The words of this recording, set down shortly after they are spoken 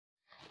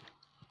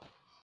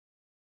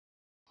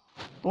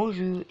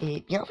Bonjour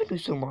et bienvenue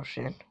sur ma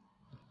chaîne.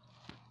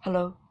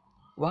 Hello,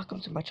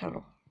 welcome to my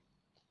channel.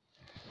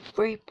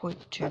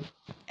 3.2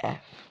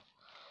 F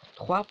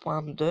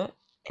 3.2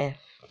 F.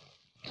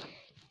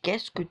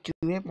 Qu'est-ce que tu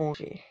aimes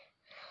manger?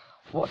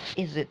 What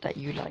is it that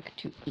you like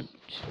to eat?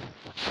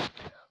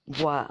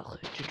 Boire,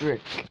 to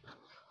drink.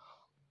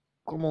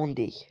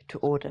 Commander, to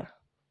order.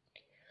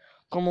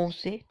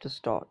 Commencer, to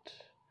start.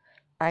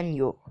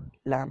 Agneau,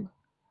 lamb.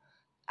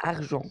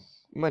 Argent,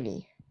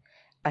 money.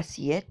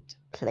 Assiette,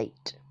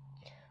 plate.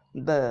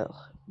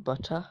 Beurre,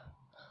 butter.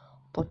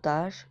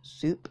 Potage,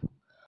 soup.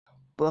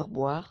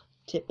 Pourboire,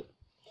 tip.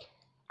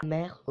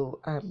 Amer ou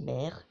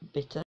amer,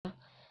 bitter.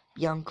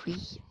 Bien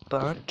cuit,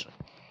 burnt.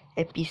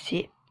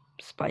 Épicé,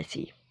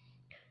 spicy.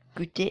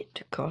 Goûter,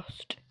 to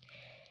cost.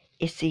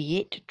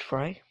 Essayer, to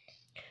try.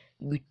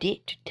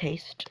 Goûter, to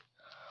taste.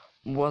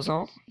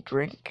 Boisson,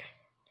 drink.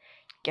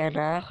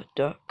 Canard,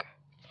 duck.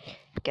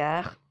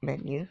 Gare,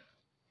 menu.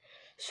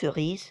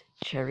 Cerise,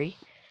 cherry.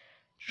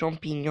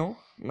 Champignon,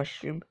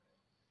 mushroom.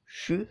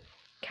 Chou,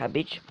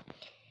 cabbage.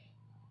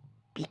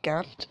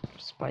 Piquant,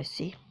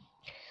 spicy.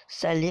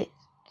 Salé,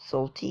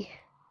 salty.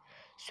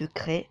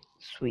 Sucré,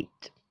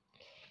 sweet.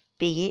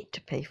 Payer,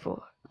 to pay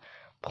for.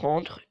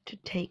 Prendre, to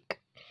take.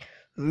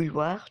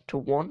 Vouloir, to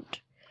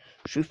want.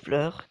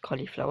 Chou-fleur,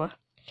 cauliflower.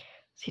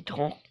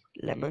 Citron,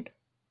 lemon.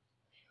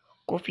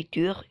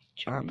 Confiture,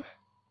 jam.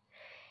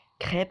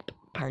 Crêpe,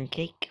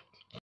 pancake.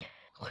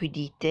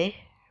 Crudité,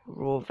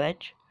 raw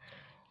veg.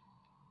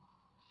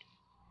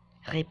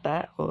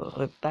 Repas ou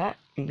repas,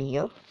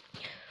 meal.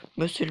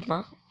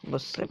 Musulman,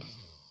 muslim.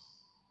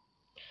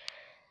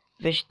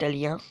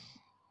 Végétalien,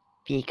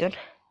 vegan.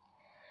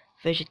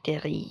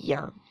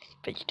 Végétarien,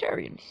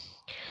 vegetarian.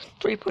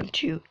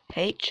 3.2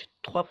 H,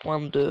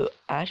 3.2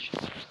 H.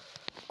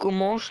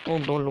 Comment mange-t-on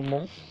dans le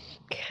monde?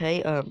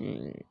 Okay,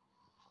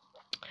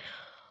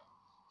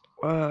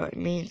 it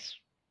means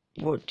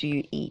what do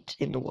you eat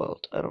in the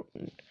world? I don't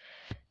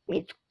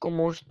mean comment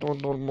mange-t-on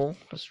dans le monde?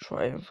 Let's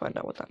try and find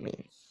out what that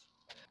means.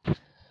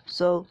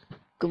 So,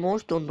 comment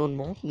mange-t-on dans le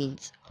monde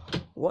means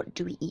what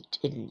do we eat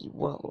in the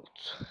world?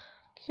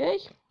 Okay.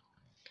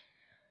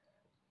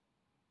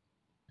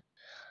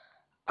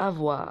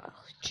 Avoir,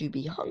 to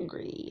be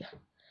hungry.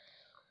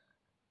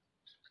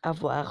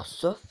 Avoir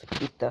soif, to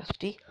be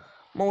thirsty.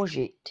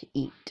 Manger, to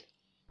eat.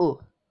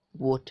 Eau,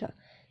 water.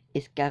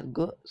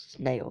 Escargot,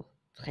 snail.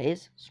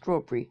 Fraise,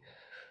 strawberry.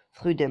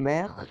 Fruits de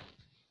mer,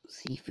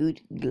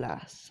 seafood,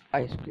 glace,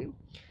 ice cream.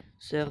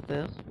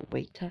 Serveur,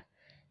 waiter.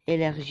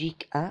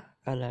 Allergique à,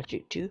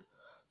 allergic to.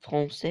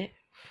 Français,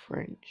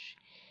 French.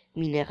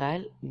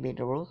 Minéral,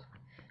 mineral.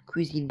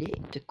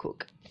 Cuisiner, to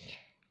cook.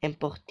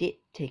 Importer,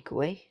 take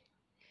away.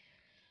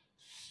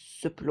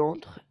 Se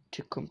plaindre,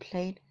 to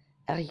complain.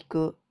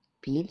 Haricots,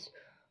 beans.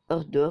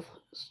 Hors d'oeuvre,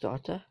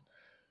 starter.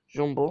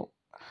 Jambon,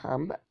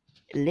 ham.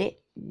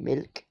 Lait,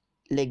 milk.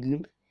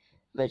 Légumes,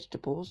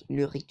 vegetables.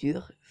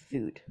 Nourriture,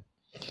 food.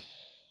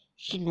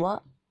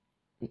 Chinois,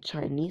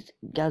 Chinese.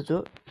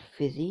 Gazo,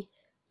 fizzy.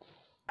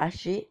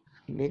 Haché,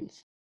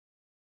 minced.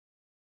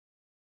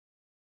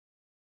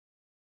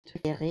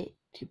 Préférer,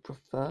 to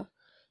prefer.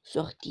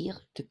 Sortir,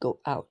 to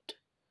go out.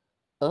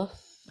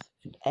 Œuf,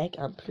 an egg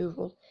and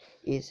plural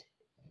is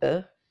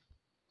œuf.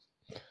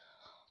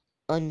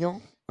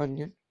 Onion,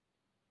 onion.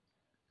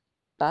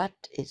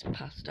 Pâte is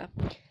pasta.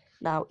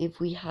 Now, if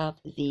we have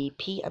the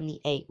P and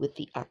the A with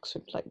the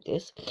accent like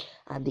this,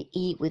 and the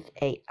E with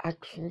a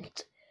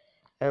accent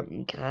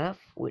grave,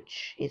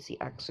 which is the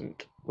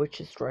accent which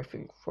is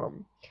driving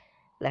from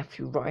left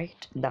to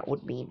right, that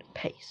would mean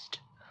paste.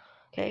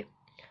 Okay.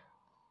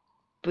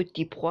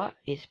 Petit pois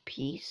is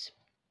peas.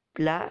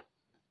 Plat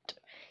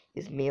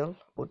is meal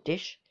or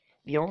dish.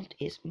 Viande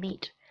is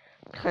meat.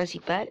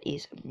 Principal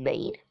is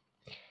main.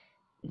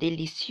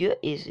 Délicieux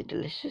is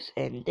delicious,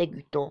 and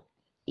dégoûtant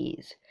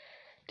is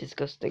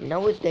disgusting.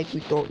 Now with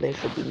dégoûtant, there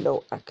should be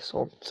no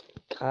accent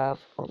grave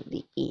on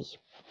the E.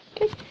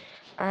 Okay,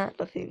 and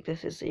I think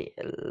this is the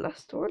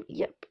last one.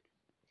 Yep.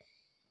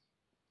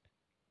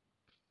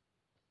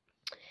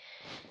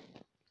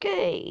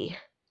 Okay.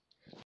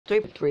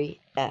 3.3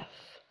 F.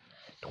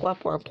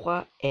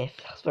 3.3 F.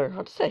 That's very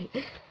hard to say.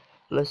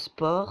 Le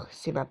sport,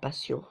 c'est ma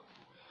passion.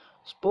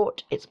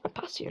 Sport, it's my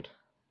passion.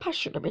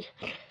 Passion, I mean.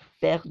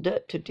 Faire de,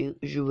 to do.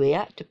 Jouer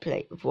à, to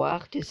play.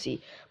 Voir, to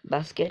see.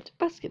 Basket,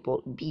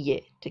 basketball.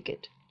 Billet,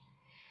 ticket.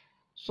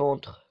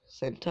 Centre,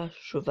 center.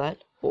 Cheval,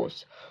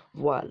 horse.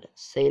 Voile,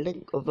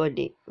 sailing or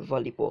volley,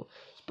 volleyball.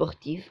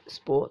 Sportif,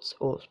 sports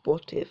or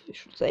sportive, I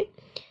should say.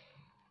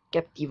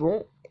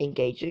 Captivant,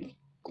 engaging.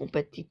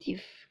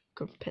 Compétitif,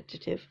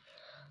 competitive.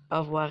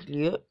 Avoir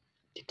lieu,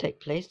 to take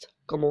place.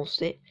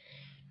 Commencer,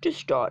 to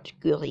start.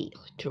 Courir,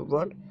 to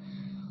run.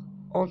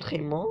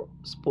 Entraînement,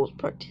 sports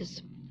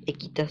practice.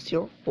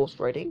 Équitation, horse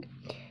riding.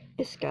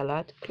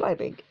 Escalade,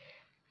 climbing.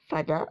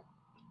 Fana,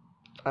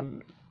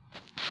 fun.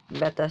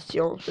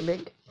 Natation,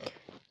 swimming.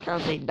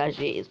 Nager,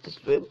 nager is to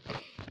swim.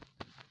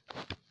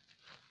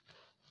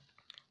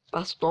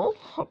 Passe-temps,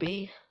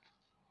 hobby.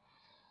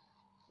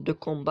 De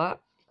combat,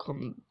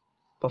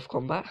 of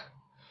combat.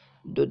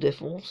 de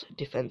défense,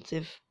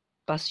 defensive,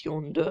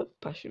 passion de,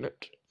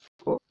 passionate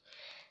for,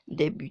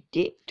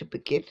 débuter, to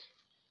begin,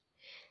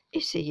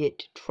 essayer,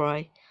 to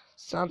try,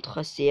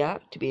 s'intéresser à,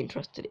 to be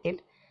interested in,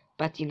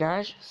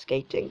 patinage,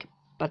 skating,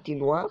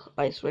 patinoire,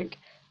 ice rink,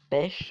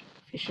 pêche,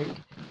 fishing,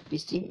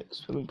 piscine,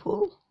 swimming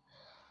pool,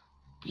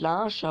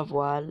 planche à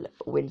voile,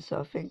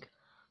 windsurfing,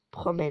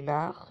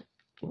 promenade,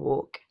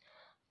 walk,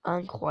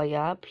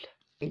 incroyable,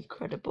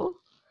 incredible,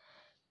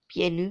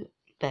 pieds nus,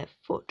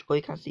 barefoot, or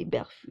you can see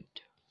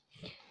barefoot.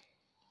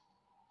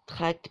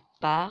 Dragged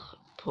par,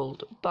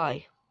 pulled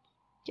by.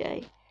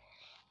 Okay.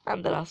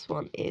 And the last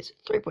one is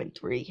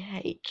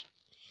 3.3H.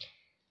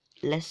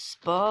 Les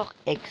sports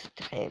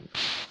extrêmes.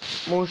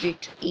 Manger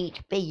to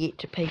eat, payer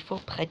to pay for,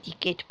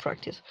 pratiquer to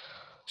practice.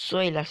 Saut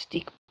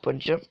élastique, pour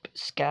jump,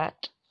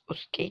 skate, or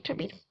skate I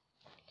mean.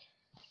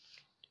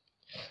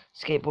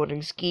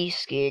 Skateboarding, ski,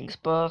 skiing,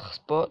 sport,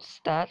 sports,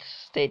 stade,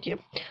 stadium,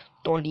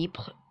 temps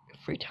libre,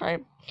 free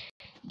time,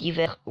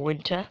 d'hiver,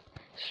 winter,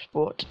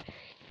 sport,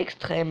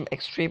 extrême,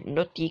 extreme,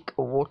 nautique,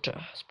 water,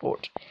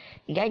 sport,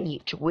 gagner,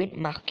 to win,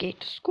 marquer,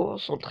 to score,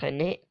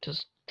 s'entraîner, to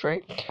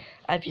train,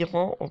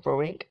 aviron,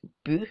 rowing,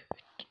 but,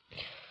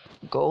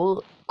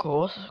 goal,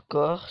 course,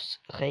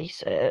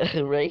 race,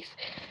 race,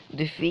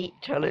 défi,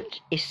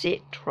 challenge,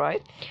 essai, try,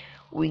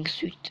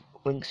 wingsuit,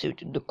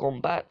 de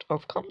combat,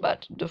 of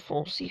combat,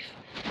 défensif,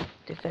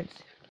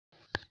 defensive.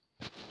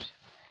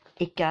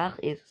 Écart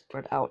is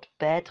spread out,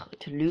 perdre,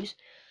 to lose,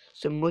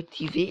 se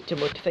motiver, to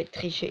motivate,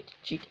 tricher,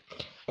 cheat,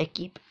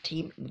 équipe,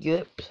 team,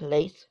 lieu,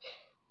 place,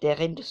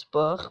 terrain de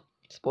sport,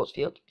 sports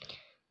field,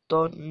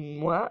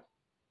 tournoi,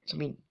 I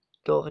mean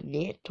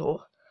tournée,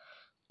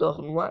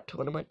 tournoi,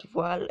 tournament,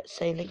 voile,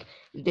 sailing,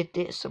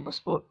 d'été, summer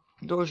sport,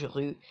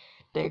 dangereux,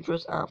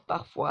 dangerous, and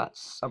parfois,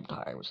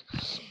 sometimes.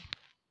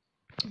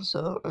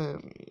 So,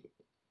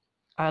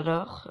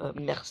 alors,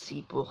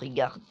 merci pour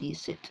regarder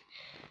cette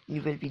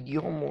nouvelle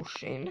vidéo mon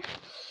chaîne.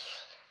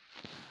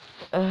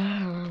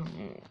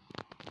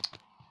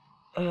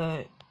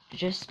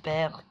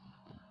 J'espère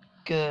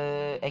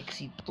que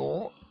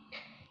excitant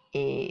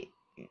et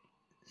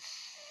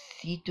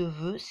si tu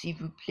veux, s'il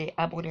vous plaît,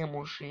 abonnez à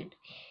mon chaîne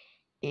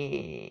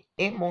et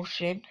mon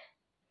chaîne.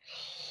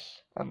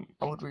 I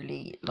would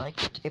really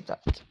like it if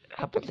that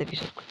happens, if you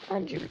subscribe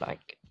and you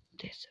like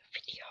this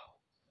video.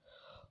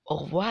 Au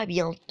revoir, à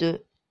bientôt.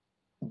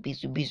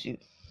 Bisous, bisous.